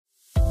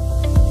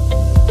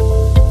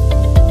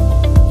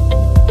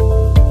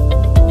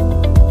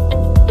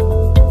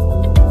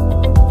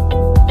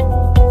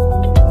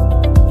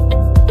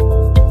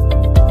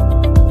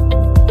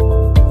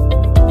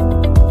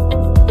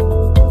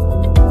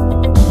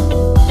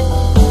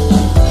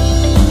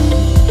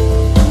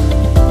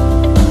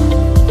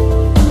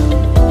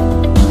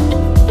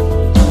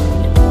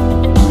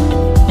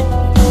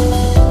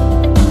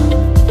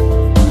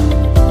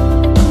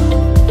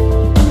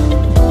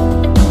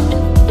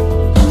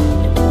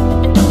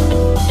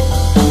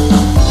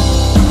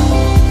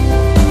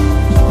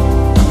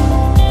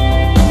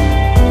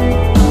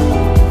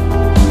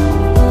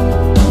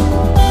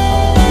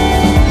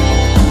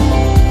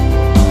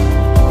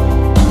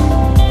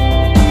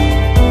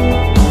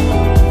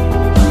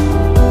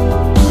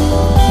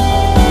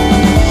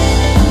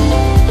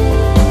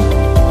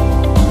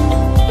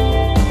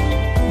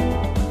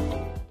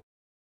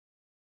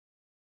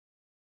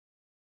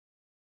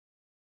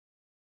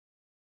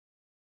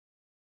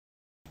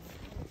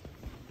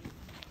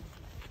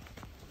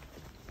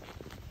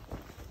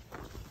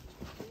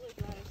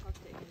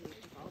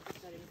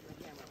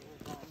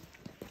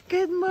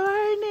Good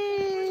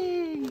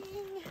morning.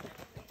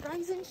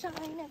 Rise and shine,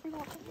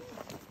 everyone.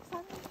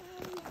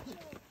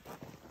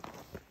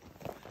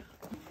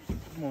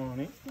 Good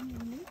morning. Good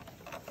morning.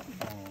 Good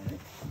morning.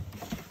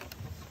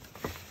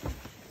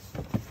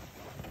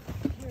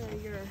 Here are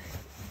your.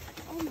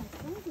 Oh my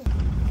goodness.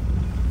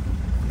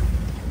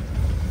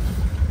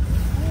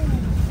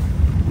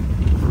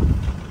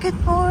 Good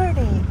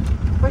morning.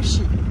 Where's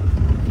she?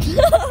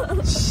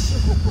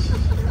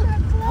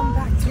 Come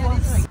back to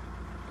us. Like,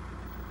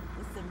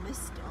 with the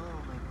mist. Oh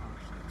my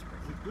gosh, that's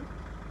pretty good.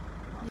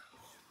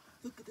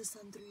 Look at the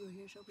sun through your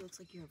hair. Shelby looks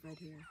like you have red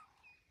hair.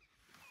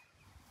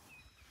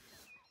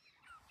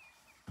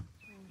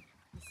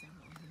 The sun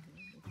on her hair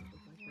makes it look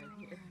like red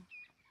hair.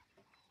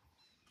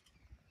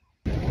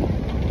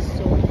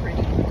 So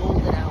pretty,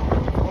 golden hour.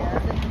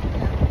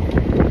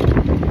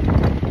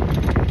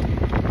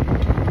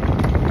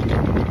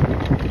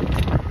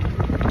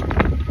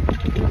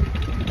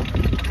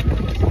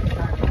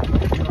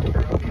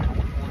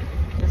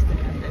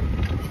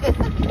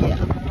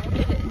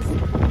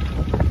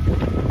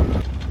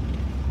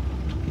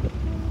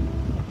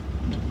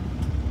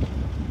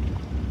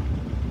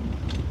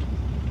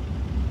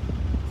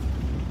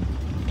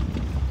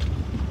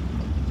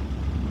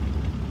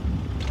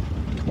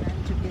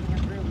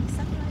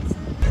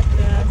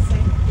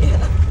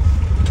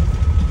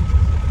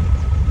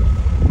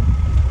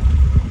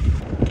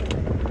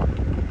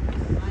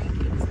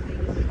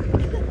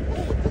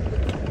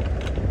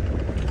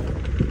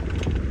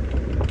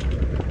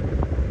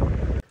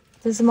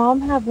 Does mom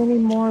have any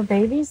more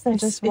babies than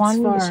just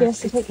one that she has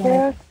to take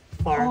care of?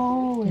 Far.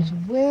 Oh, it's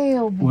way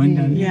over When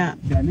there.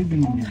 they're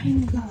living in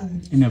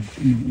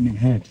a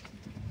herd,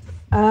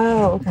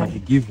 Oh, but okay. they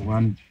give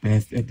one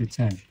birth at a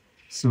time.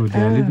 So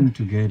they are living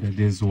together.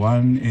 There's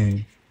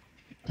one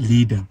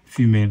leader,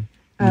 female,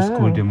 who's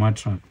called the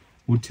matriarch,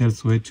 who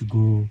tells where to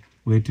go,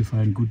 where to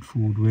find good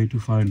food, where to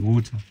find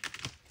water.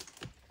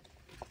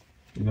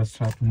 Let's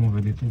try to move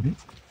a little bit.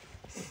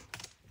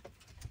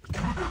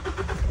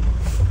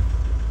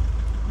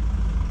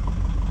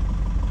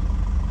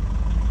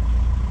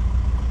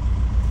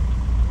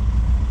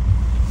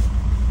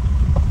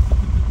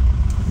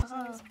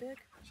 Big.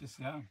 She's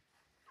young.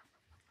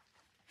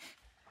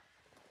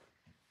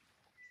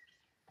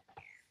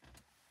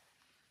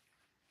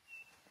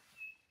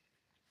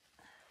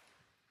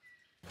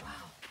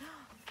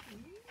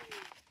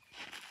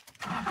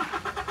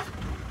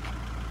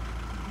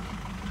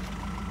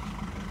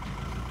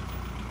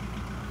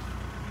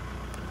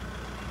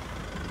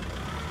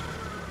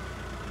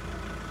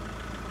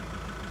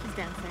 She's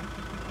dancing.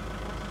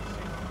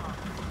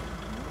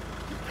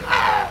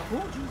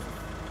 Oh, Jesus.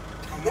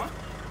 Come on.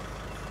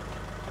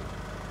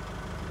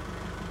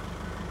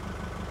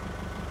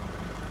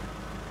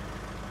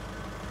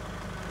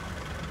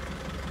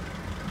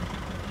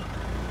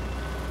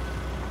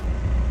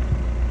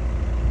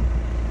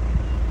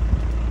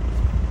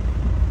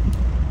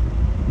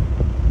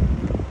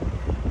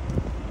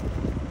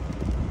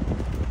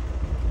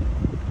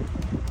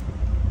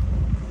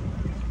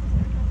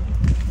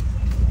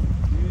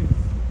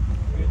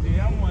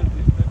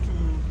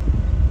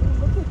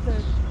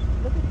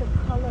 Look at the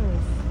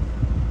colors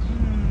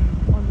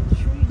on the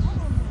trees.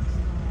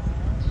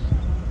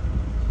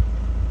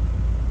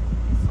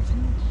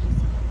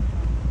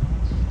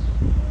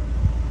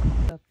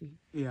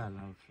 Yeah,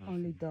 love.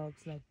 Only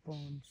dogs like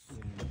bones.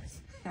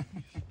 Yes. Hey,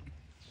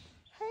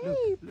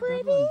 Look,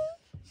 pretty. that one.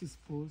 She's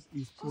posing.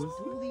 He's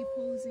posing. Really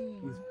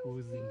posing. He's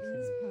posing.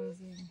 He's too.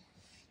 posing.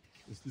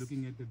 Just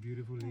looking at the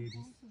beautiful ladies.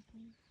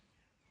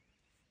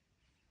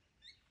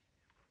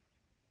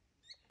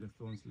 The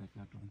thorns like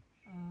that one.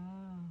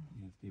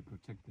 Yes, they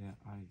protect their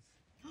eyes.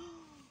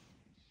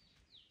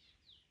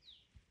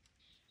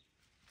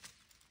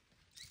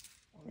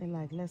 They're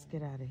like, let's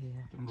get out of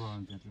here. Turn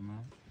around, gentlemen.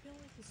 I feel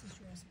like this is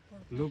Jurassic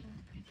Park. Look,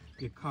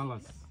 the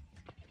colors.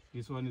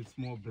 This one is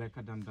more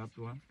blacker than that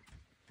one.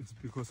 It's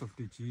because of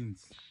the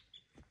genes.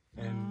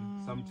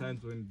 And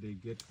sometimes when they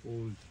get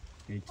old,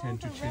 they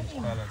tend to change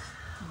colors.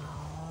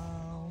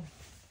 Wow.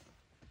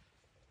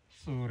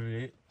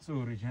 Sorry,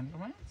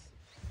 gentlemen.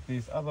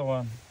 This other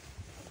one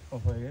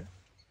over here,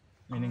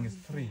 meaning it's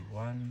 3.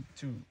 1,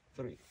 2,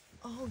 3.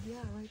 Oh yeah,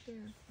 right there.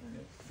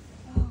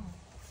 Yeah. Oh.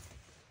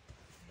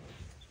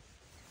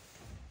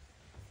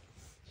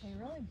 They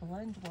really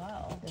blend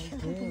well. They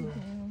do.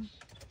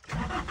 They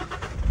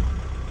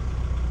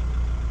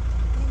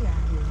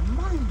are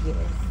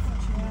humongous.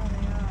 Yeah,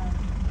 they are.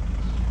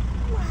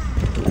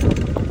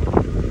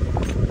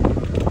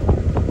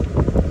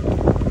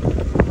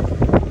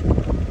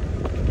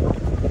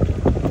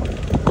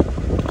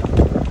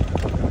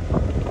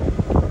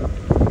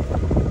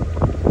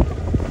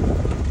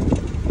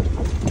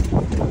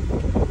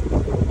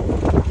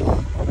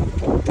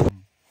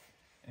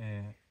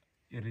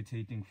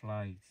 Irritating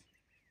flies.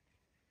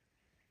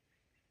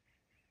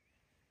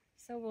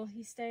 So will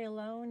he stay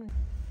alone?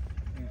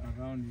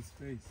 Around his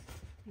face.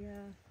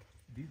 Yeah.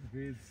 These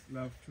birds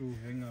love to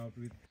hang out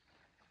with.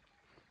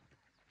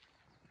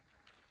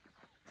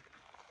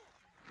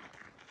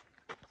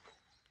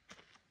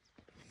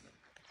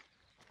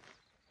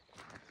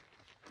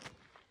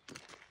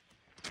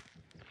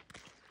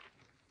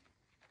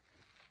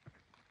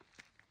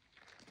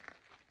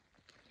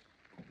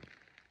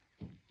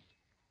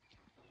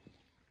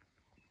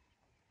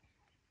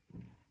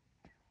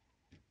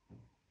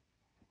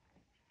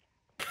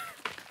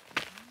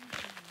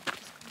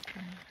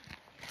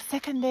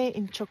 second day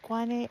in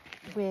Chokwane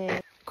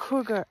with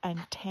KRUGER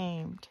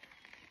Untamed.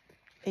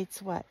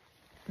 It's what,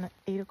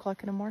 8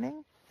 o'clock in the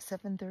morning?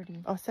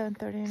 7:30. Oh,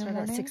 7:30 in the Start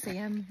at morning? 6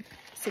 a.m.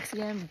 6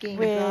 a.m. game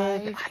With,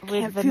 drive. I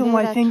With can't feel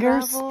my Vanilla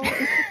fingers. Travel.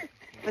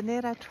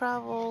 Vanilla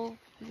Travel.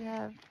 We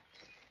have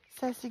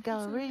Sassy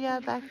Galleria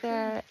back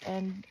there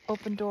and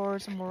Open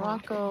Doors in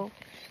Morocco.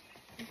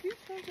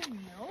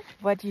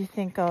 What do you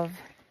think of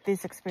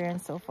this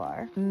experience so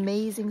far?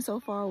 Amazing so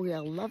far. We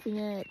are loving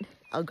it.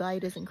 Our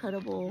guide is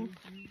incredible.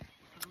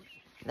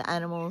 The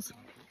animals,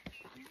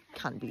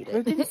 can't beat it.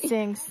 We've been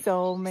seeing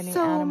so many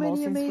animals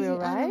since we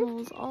arrived.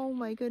 Animals. Oh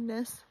my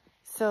goodness.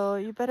 So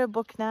you better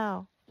book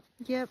now.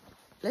 Yep.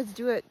 Let's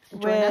do it.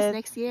 Join us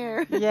next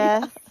year.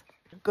 Yes.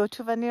 Go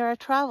to Vanilla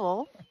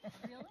Travel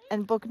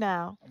and book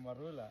now.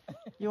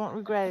 You won't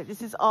regret it.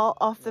 This is all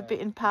off the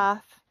beaten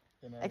path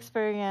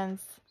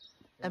experience.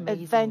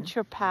 Amazing.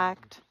 Adventure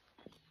packed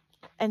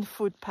and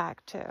food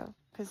packed too,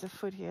 because the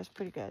food here is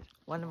pretty good.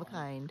 One of a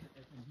kind.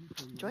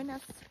 Join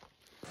us.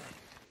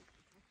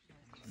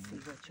 See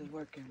what you're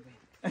working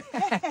with.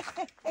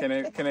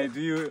 Can I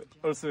do you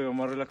also a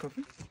marula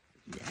coffee?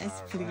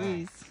 Yes,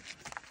 please.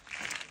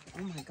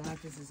 Oh my God,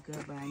 this is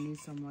good, but I need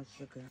so much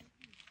sugar.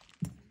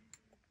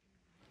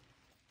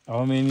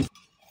 How many?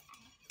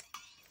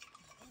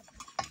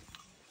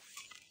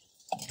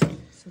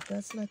 So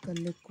that's like a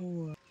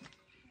liqueur.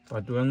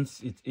 But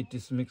once it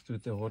is mixed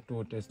with the hot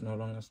water, it's no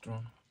longer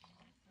strong.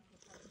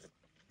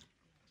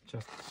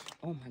 Just,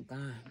 oh my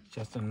God.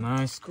 just a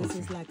nice This coffee.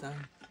 is like a...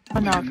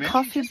 On our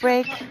coffee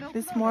break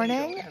this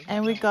morning,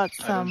 and we got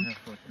some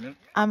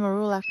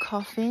Amarula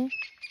coffee,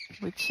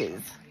 which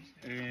is...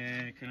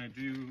 Can I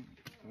do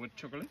with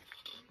chocolate?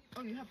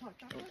 Oh, you have hot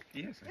chocolate?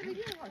 Yes, I do.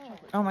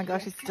 Oh my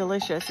gosh, it's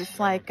delicious. It's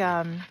like,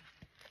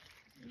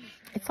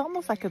 it's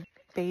almost like a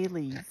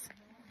Bailey's,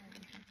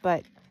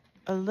 but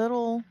a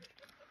little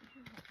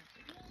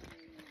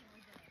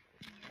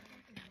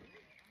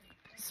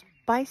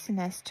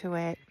spiciness to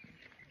it.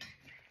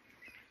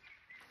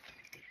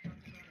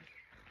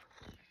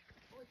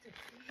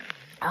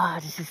 Oh,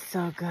 this is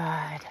so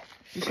good.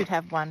 You should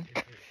have one.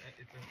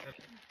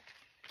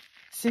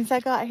 Since I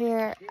got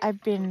here,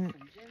 I've been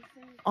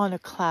on a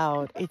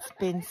cloud. It's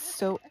been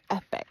so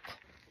epic.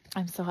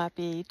 I'm so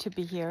happy to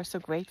be here, so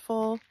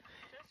grateful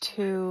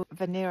to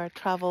Vanilla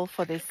Travel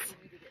for this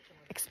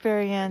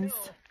experience,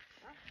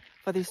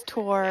 for this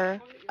tour.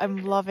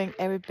 I'm loving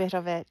every bit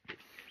of it.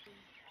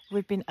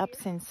 We've been up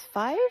since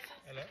 5.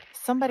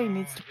 Somebody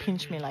needs to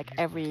pinch me like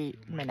every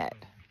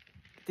minute.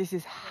 This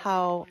is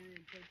how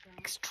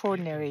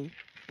extraordinary,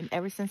 in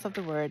every sense of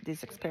the word,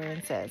 this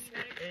experience is.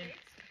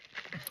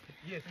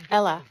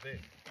 Ella,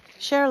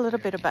 share a little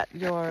bit about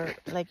your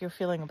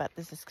feeling about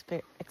this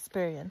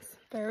experience.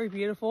 Very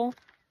beautiful.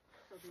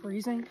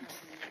 Freezing.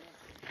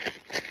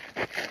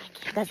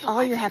 That's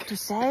all you have to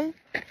say?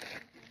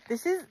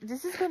 This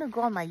is gonna go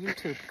on my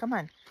YouTube. Come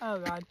on. Oh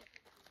God.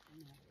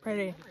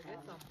 Pretty.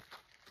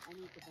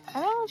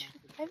 Oh,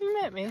 have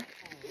you met me?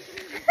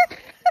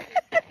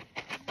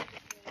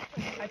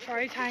 I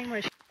tried tying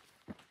my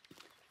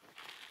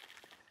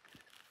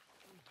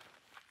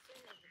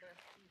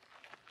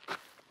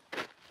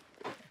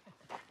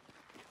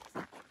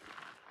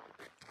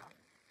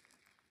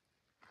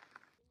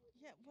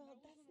Yeah, well,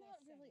 that's not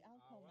really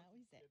alcohol now,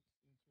 is it?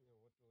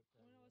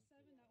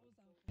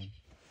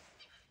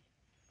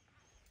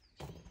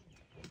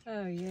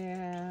 Oh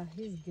yeah,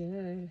 he's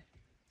good.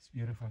 It's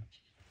beautiful.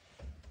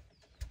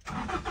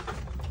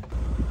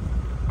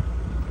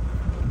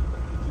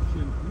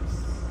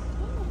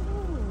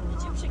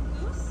 Egyptian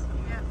goose?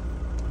 Yeah.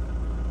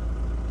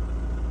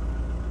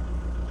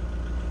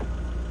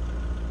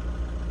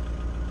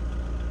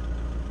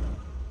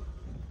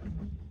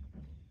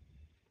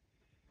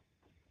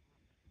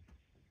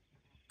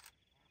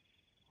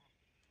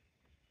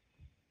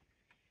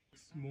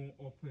 It's more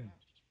open.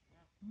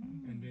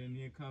 And then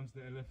here comes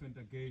the elephant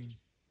again.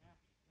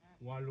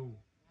 Wallow.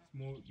 It's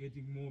more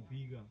getting more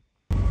bigger.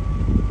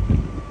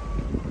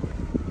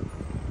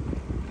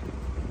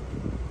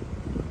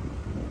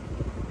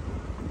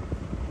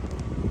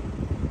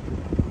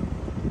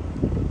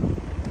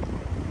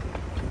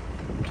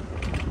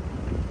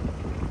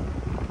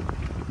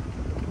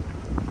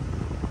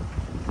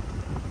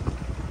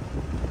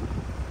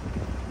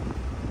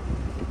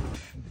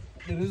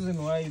 The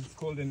reason why it's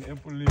called an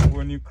apple leaf,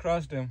 when you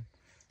crush them,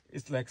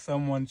 it's like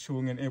someone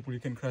chewing an apple. You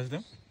can crush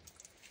them.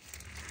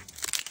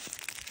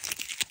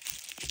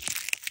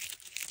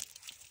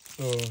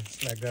 So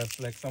it's like that,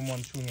 like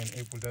someone chewing an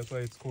apple. That's why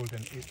it's called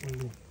an apple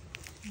leaf.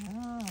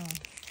 Oh.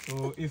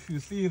 So if you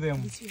see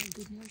them,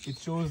 it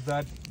shows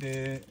that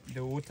the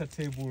water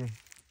table,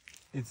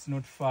 it's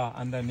not far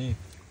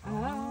underneath.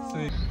 Oh.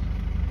 So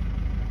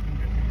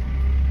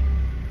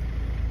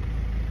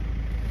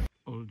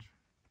old,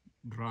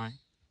 dry.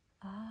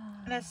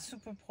 Ah. That's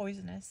super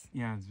poisonous.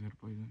 Yeah, it's very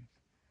poisonous.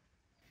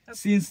 Okay.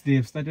 Since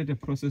they've started the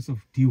process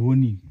of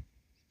dehoning,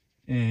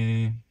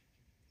 the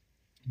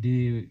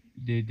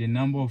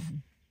number of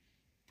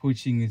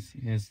poaching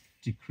has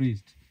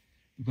decreased,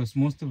 because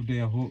most of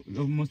the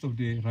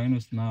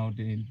rhinos now,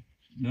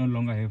 no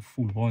longer have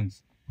full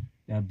horns.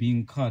 They are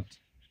being cut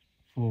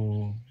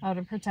for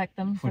to protect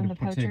them from the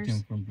protect poachers.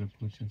 them from the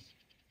poachers.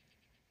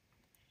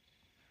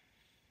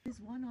 There's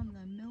one on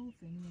the mill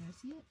thing there.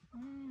 See it?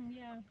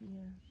 Yeah.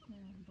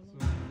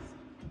 Below.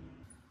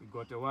 We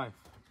got a wife.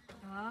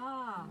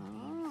 Ah.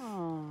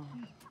 Oh.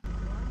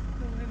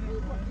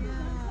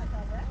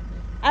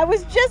 I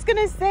was just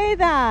gonna say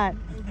that.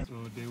 So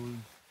they will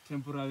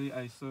temporarily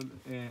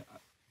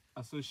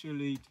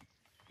associate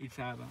each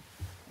other,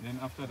 and then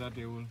after that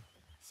they will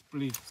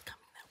split.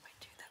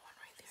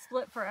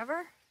 Split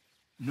forever?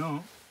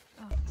 No.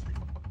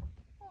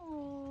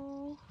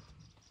 Oh.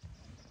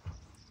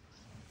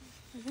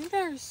 I think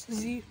there's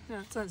Z. No,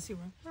 it's not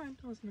zero.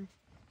 Right, wasn't it?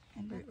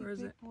 And Wait, that where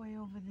is big it? boy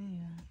over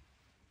there.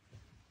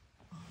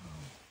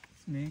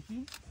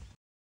 Snaky.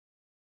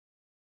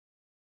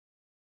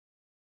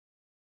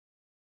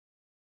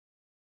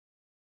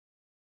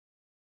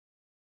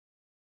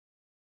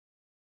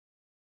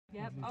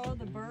 Yep. Oh,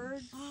 the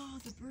birds. Oh,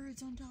 the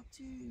bird's on top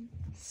too.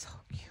 So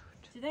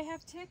cute. Do they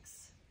have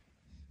ticks?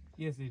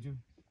 Yes, they do.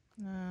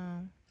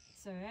 No.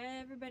 So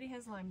everybody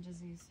has Lyme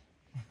disease.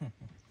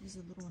 There's a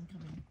little one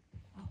coming.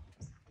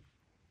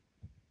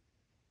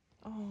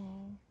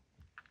 Oh.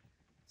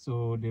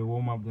 So they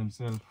warm up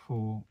themselves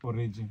for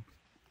foraging.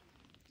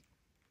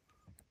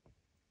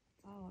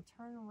 Oh,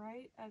 turn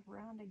right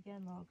around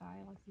again, little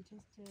guy, like you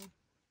just did.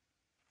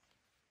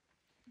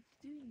 It's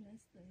doing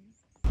this thing.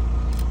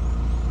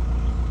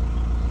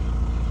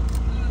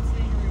 Oh, it's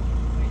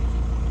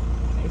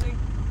Wait. Wait.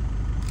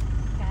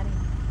 Got him.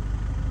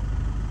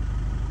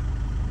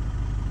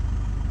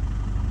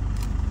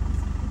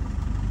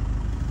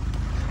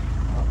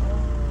 I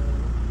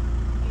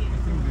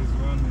think there's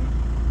one here.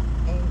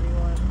 Angry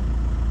one.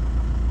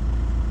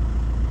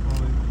 Oh,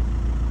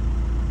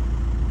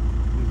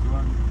 there's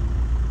one.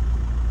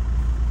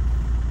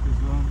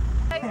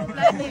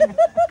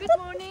 Good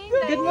morning.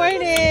 Good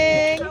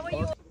morning. How are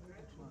you?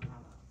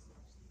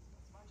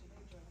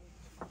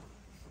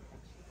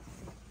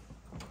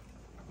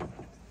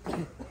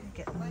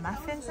 Getting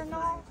muffins and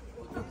all.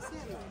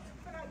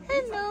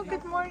 Hello,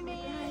 good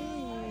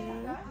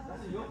morning.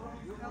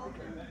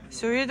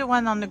 So you're the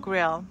one on the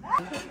grill.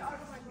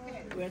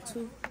 We have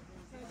two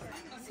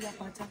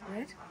ciabatta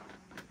bread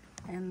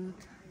and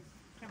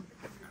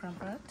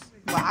crumpet.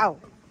 Wow.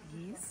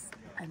 Yes,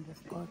 and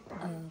we've got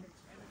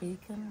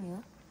bacon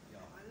here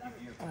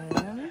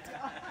and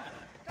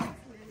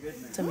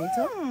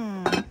tomato,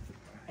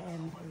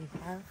 and we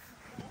have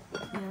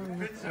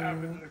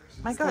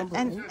My God,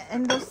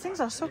 and those things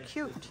are so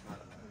cute.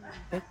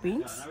 baked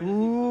beans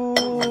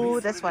Ooh,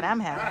 that's what I'm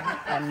having.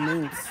 and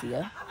mince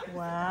here.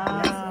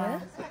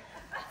 Wow.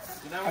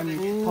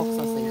 And pork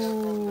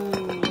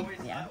sausage.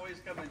 Yeah.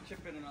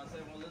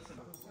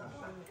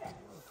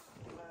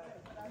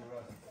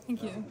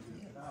 Thank you.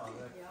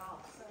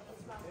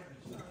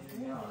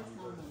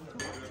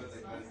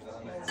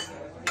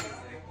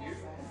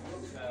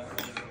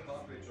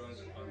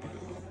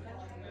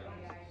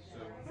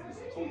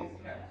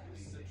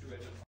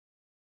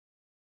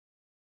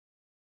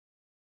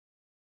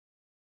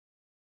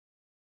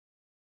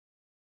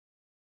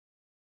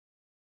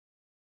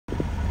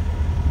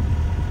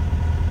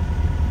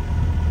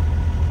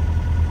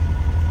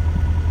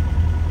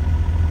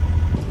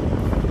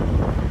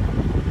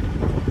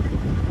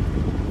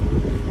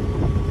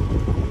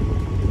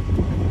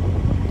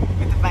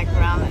 With the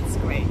background, that's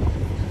great.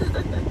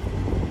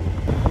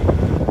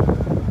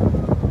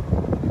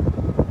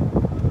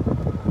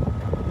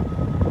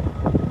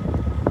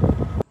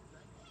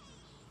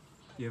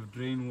 You have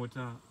drain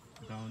water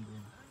down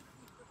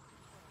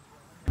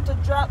there. To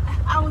drop,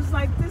 I was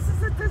like, this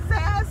is a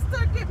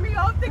disaster. Get me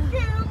off the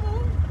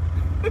camel.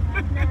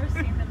 I've never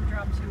seen them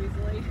drop too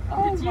easily.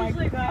 Oh It's my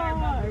usually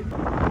God.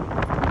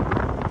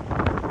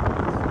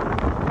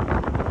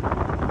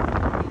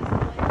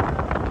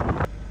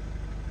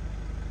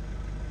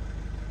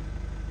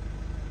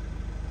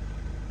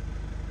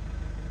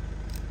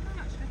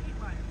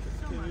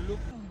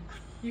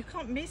 You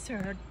can't miss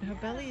her. Her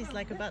belly is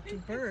like about to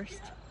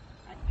burst.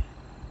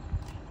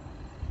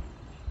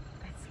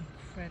 That's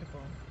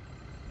incredible.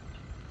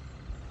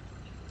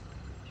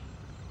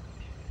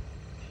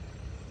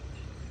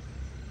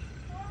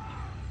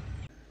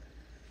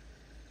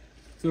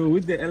 So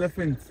with the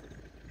elephants,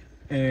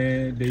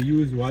 they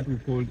use what we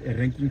call a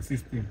ranking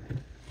system.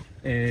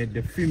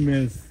 The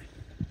females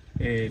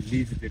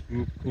lead the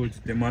group called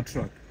the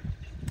matriarch.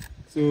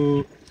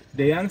 So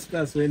the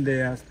youngsters, when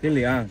they are still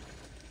young,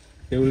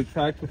 they will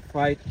try to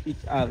fight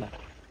each other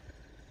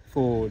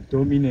for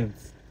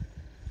dominance.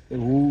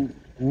 Who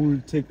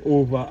will take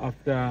over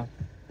after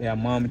their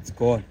mom is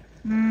gone.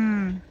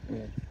 Yeah.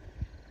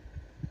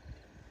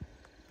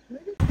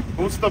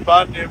 Who's the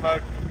bad name?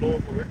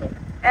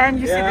 And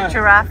you see the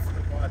giraffe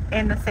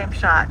in the same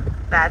shot.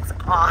 That's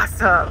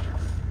awesome.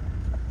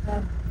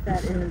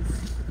 That is.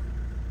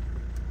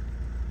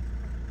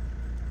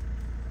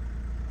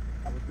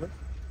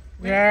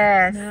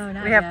 Yes. No,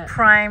 not we have yet.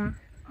 prime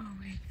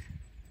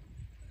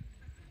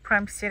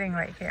sitting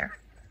right here.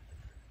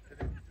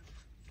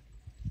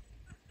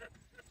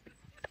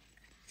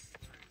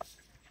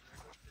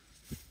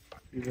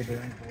 These are the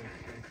young boys.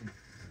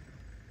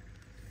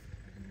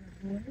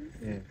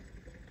 Yeah.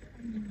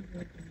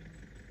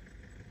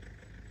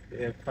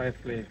 They have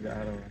 5 legs, the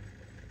other one.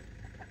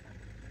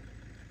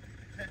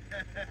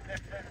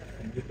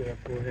 And look at their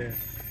full hair.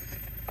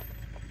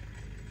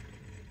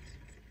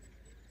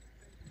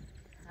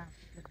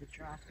 The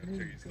drop. So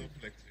you're still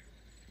flexing.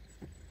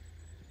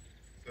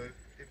 So if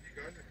you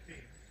guys are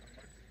keen,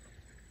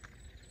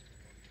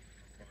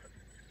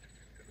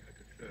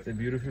 It's a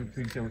beautiful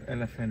picture with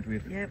elephant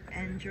with Yep,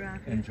 and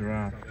giraffe. and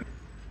giraffe.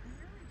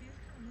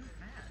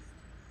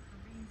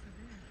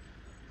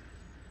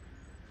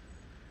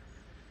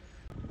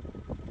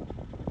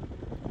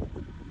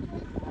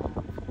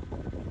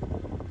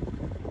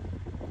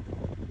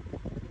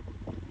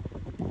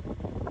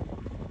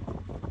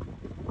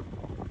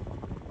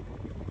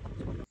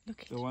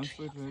 Look at The one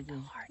straight right there.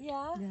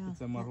 Yeah. Yeah.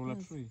 It's a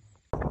marula tree.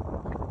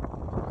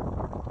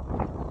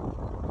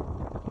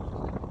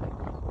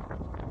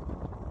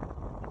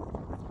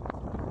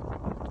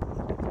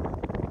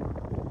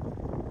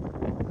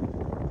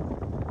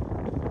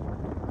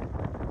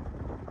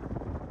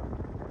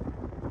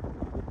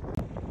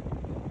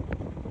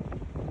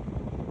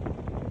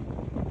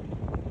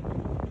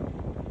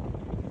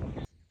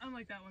 I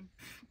like that one.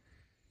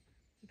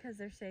 Because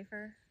they're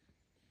safer.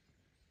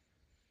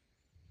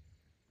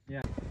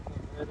 Yeah.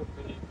 Very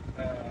big,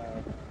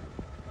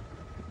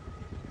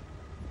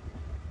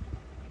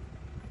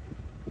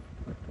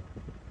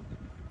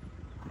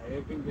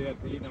 I think they are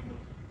the animals.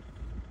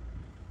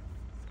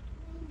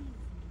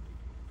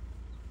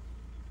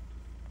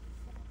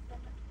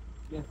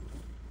 Yes.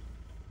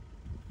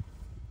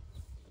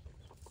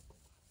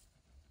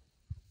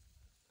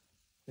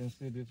 You can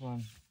see this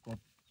one got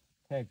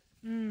tags.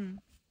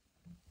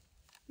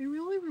 They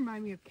really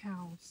remind me of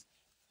cows.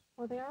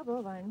 Well, they are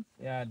bovines.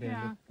 Yeah, they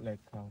Yeah. look like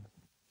cows.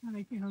 That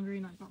make me hungry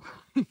and I don't.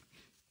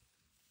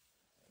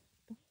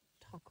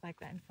 Talk like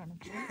that in front of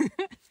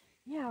you.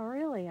 Yeah,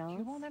 really, You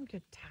Alice. want them to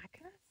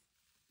attack us?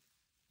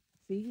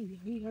 See,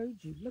 he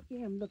heard you. Look at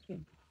him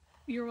looking.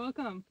 You're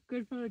welcome.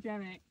 Good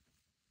photogenic.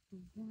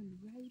 One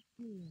right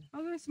there.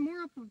 Oh, there's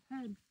more up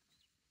ahead.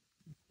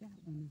 That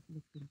one is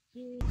looking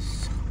big.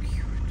 So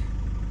cute.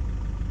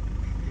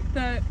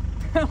 That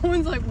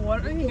one's like,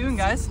 what are you doing,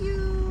 guys?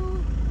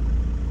 You.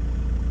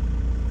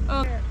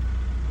 Oh.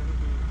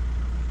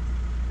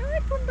 Hi,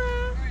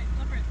 Pumbaa. Alright,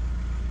 leopard.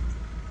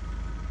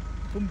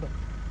 Pumbaa.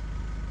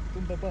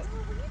 Pumbaa butt.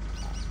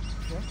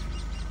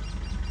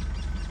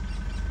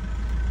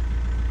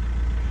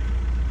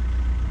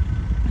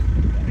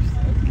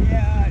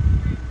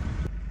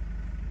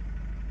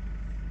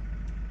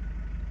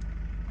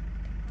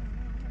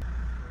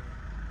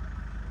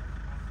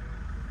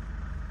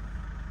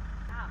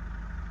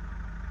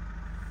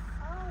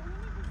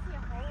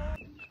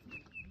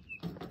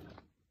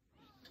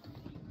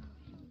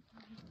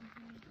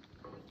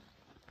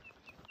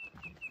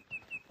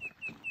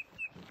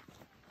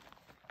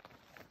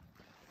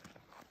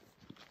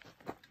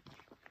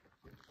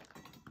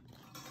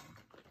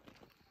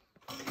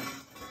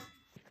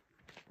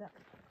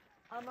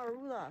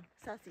 Amarula,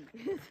 sassy.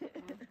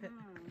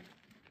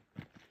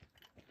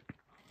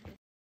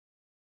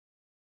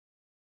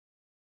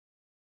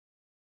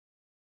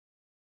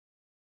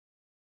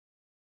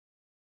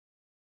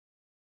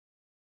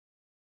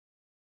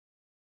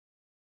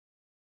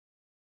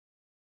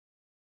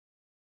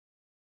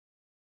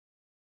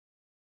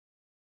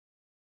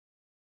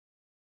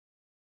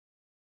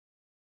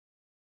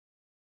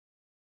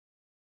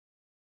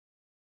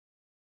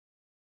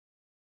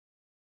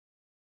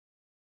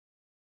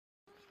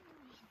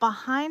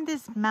 Behind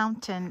this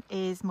mountain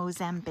is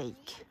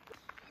Mozambique.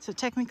 So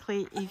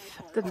technically,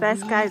 if The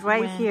best we guide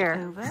right went here.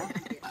 over,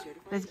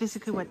 that's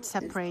basically what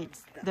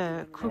separates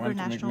the Kruger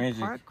National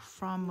Park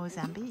from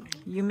Mozambique.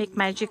 You make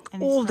magic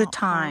And all it's the not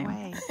far time.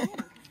 away.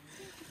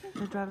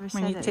 The driver When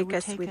said you that take it would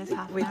us take with- us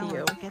half an with hour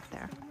you. to get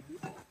there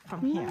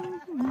from here.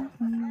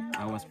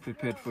 I was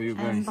prepared for you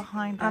And guys.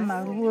 behind us,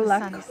 Amarula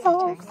the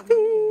sun is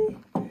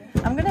setting.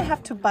 I'm gonna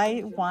have to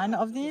buy one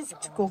of these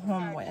to go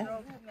home with.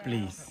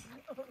 Please.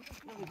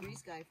 No, the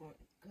Greece guy for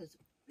because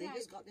they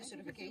just got their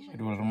certification.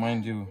 It will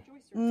remind you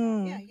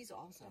Yeah, he's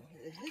awesome.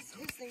 His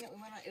thing that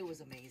we went on, it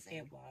was amazing.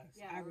 It was.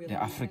 I really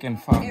the African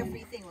farm.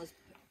 everything was.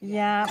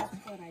 Yeah,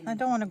 I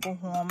don't want to go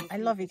home. I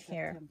love it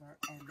here.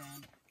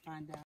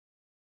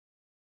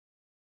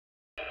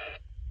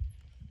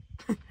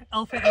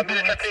 Elephant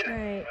everywhere.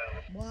 Right.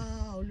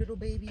 Wow, little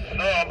baby.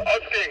 No, I'm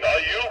asking, are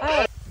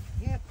you?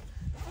 Yep.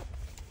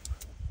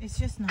 It's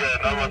just not Yeah,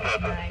 good that was at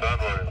happening. night.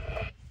 Don't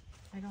worry.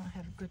 I don't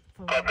have good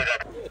photos.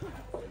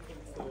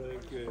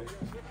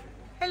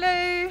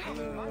 Hello.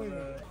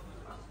 Hello.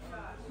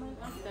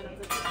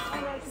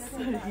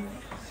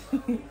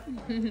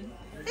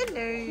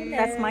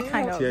 That's my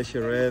kind of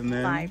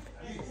vibe.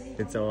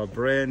 It's our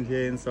brand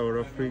here in South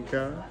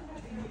Africa.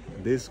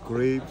 This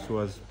grapes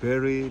was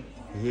buried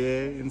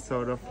here in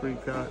South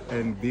Africa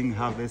and being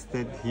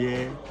harvested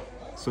here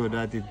so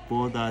that it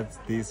brought us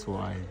this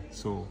wine.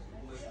 So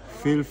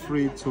feel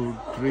free to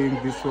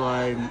drink this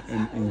wine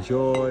and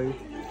enjoy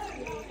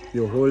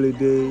your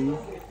holiday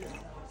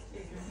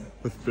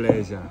With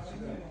pleasure.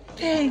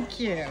 Thank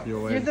you.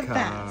 You're You're the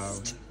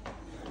welcome.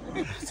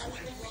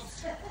 best.